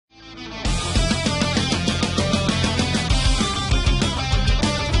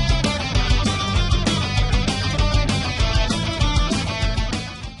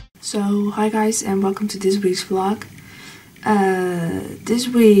hi guys and welcome to this week's vlog. This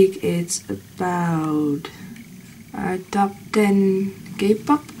week it's about our top 10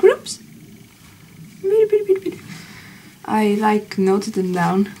 K-pop groups. I noted them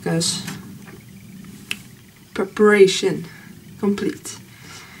down because preparation complete.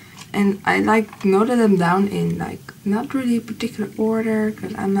 And I noted them down in not really a particular order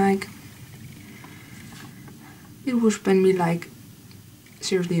because I'm it will spend me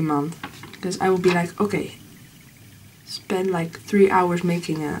seriously a month, because I will be okay, spend 3 hours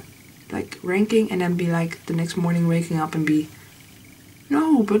making a ranking and then be the next morning waking up and be,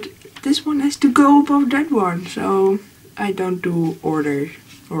 no, but this one has to go above that one. So I don't do order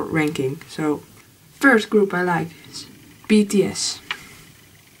or ranking. So first group I like is BTS.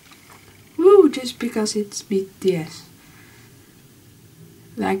 Woo, just because it's BTS.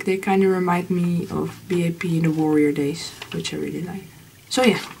 They kind of remind me of BAP in the Warrior days, which I really like. So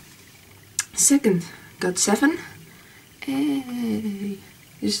yeah. Second, got 7. Hey.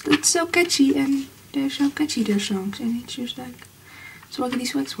 It's so catchy and they're so catchy, their songs, and it's just swaggity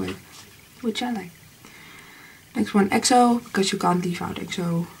swag, which I like. Next one, EXO, because you can't leave out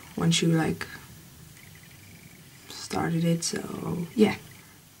EXO once you started it, so yeah.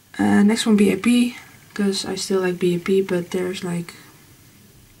 Next one, BAP, because I still like BAP, but there's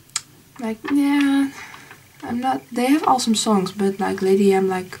yeah, they have awesome songs, but Lady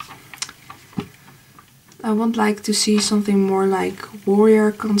M, I would like to see something more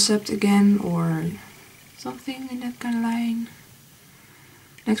Warrior concept again, or something in that kind of line.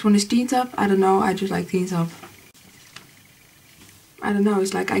 Next one is Teen Top. I don't know, I just like Teen Top. I don't know,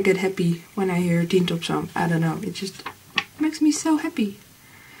 it's I get happy when I hear a Teen Top song. I don't know, it just makes me so happy.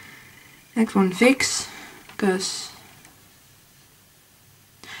 Next one, VIX, because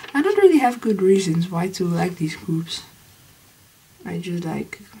I don't really have good reasons why to like these groups. I just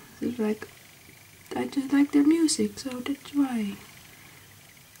like their music, so that's why.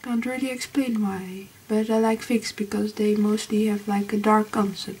 Can't really explain why, but I like VIX because they mostly have a dark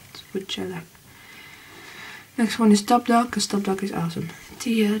concept, which I like. Next one is Top Dog, because Top Dog is awesome.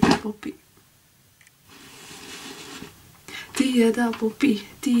 T-double-P. T-double-P.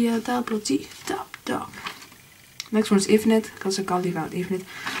 T-double-T. Top Dog. Next one is Infinite, because I can't leave out Infinite.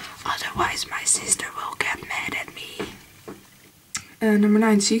 Otherwise my sister will get mad at me. Number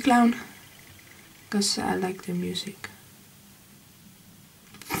 9, C-Clown, because I like their music.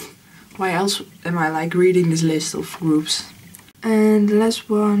 Why else am I reading this list of groups? And the last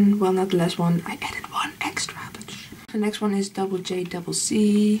one, well, not the last one, I added one extra. But the next one is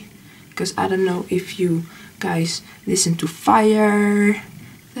JJCC, because I don't know if you guys listen to Fire.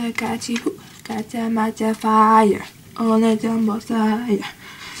 The Kata Fire. Oh, let them fire.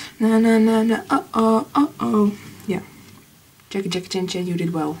 Na na na na. Oh. Yeah. Jackie Chan, you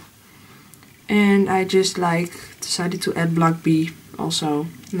did well. And I just decided to add Block B also,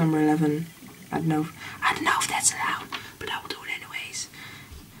 number 11. I don't know if that's allowed, but I will do it anyways.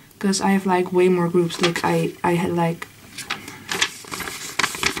 Because I have way more groups. I had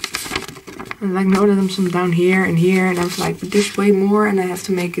noted them some down here, and I was but there's way more, and I have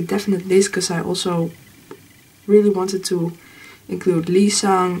to make a definite list because I also really wanted to include Lee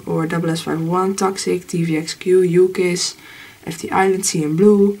Sang or SS501, Toxic, TVXQ, UKISS, FT Island, C and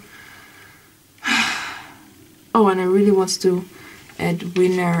Blue. Oh, and I really wanted to add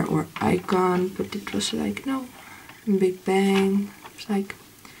Winner or Icon, but it was no. Big Bang. It's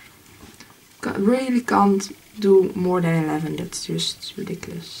really can't do more than 11. That's just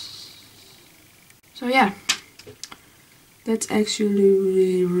ridiculous. So yeah, that's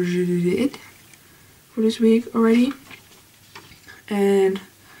actually really it for this week already. And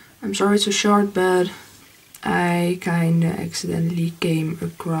I'm sorry it's so short, but I kinda accidentally came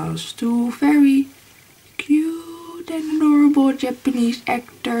across 2 very cute and adorable Japanese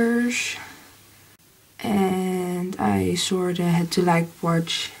actors, and I sorta had to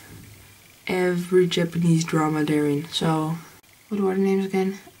watch every Japanese drama they're in. So what were the names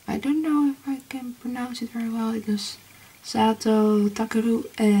again? I don't know if I can pronounce it very well. It was Sato, Takeru,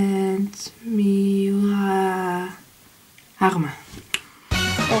 and Miura Haruma.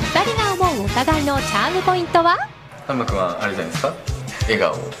 お二人が思うお互いのチャームポイントは？ハルマ君はあれじゃないですか？笑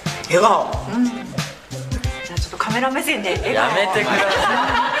顔。笑顔。じゃあちょっとカメラ目線で笑顔。やめてください。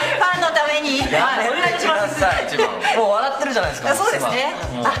ファンのために。やめてください。一番。もう笑ってるじゃないですか。そうですね。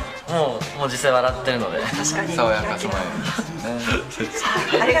もう実際笑ってるので。確かに。爽やかさも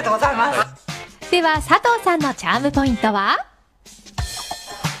ありがとうございます。では佐藤さんのチャームポイントは？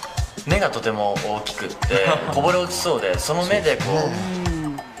目がとても大きくってこぼれ落ちそうで、その目でこ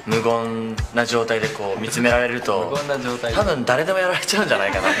う無言な状態でこう見つめられると、無言な状態多分誰でもやられちゃうんじゃな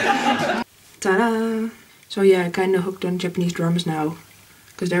いかな。Ta-da! So yeah, I kinda hooked on Japanese dramas now.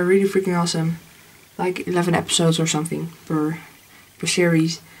 Because they're really freaking awesome. Like 11 episodes or something per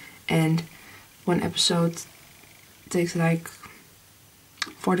series. And one episode takes like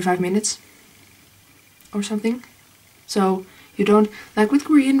 45 minutes or something. So you don't, like with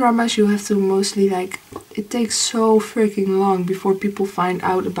Korean dramas, you have to mostly like, it takes so freaking long before people find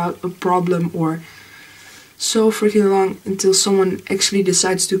out about a problem, or so freaking long until someone actually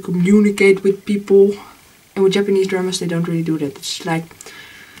decides to communicate with people. And with Japanese dramas they don't really do that. It's like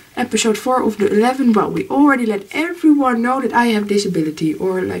episode 4 of the 11, well, we already let everyone know that I have disability,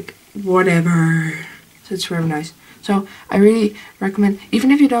 or like whatever. So it's very nice. So I really recommend,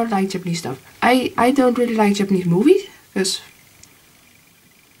 even if you don't like Japanese stuff. I don't really like Japanese movies because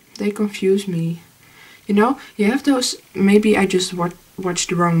they confuse me. You know, you have those, maybe I just watched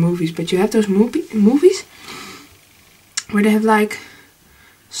the wrong movies, but you have those movies where they have like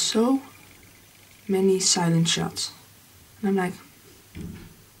so many silent shots. And I'm like,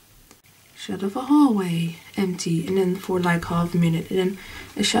 shot of a hallway, empty, and then for like half a minute, and then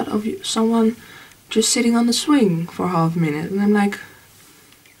a shot of someone just sitting on the swing for half a minute, and I'm like,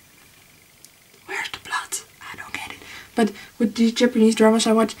 where's the plot? I don't get it. But with these Japanese dramas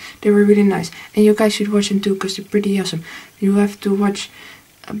I watch, they were really nice, and you guys should watch them too, because they're pretty awesome. You have to watch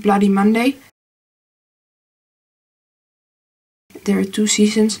Bloody Monday. There are 2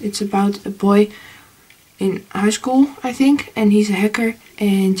 seasons. It's about a boy in high school, I think, and he's a hacker,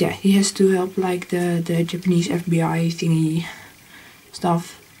 and yeah, he has to help like the Japanese FBI thingy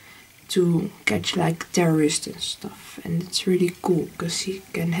stuff to catch like terrorists and stuff, and it's really cool because he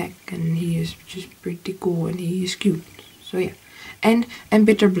can hack and he is just pretty cool and he is cute. So yeah, and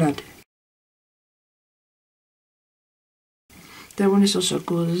Bitter Blood. That one is also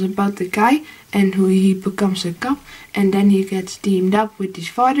cool. It's about the guy and who he becomes a cop, and then he gets teamed up with his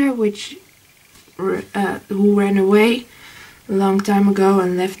father, who ran away a long time ago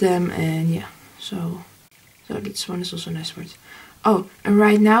and left them, and yeah, so this one is also nice for it. Oh, and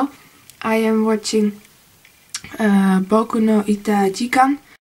right now I am watching Boku no Itajikan.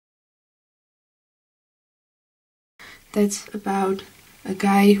 That's about a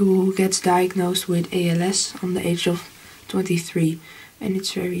guy who gets diagnosed with ALS on the age of 23, and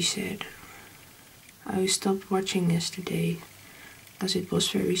it's very sad. I stopped watching yesterday because it was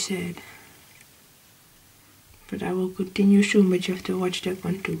very sad. But I will continue soon, but you have to watch that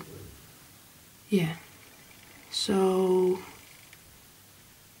one too. Yeah. So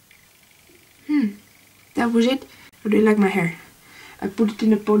that was it. How do you like my hair? I put it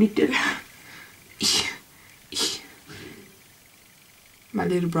in a ponytail. My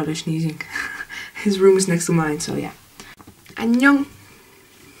little brother sneezing. His room is next to mine, so yeah. Annyeong.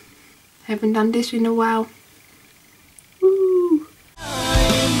 Haven't done this in a while.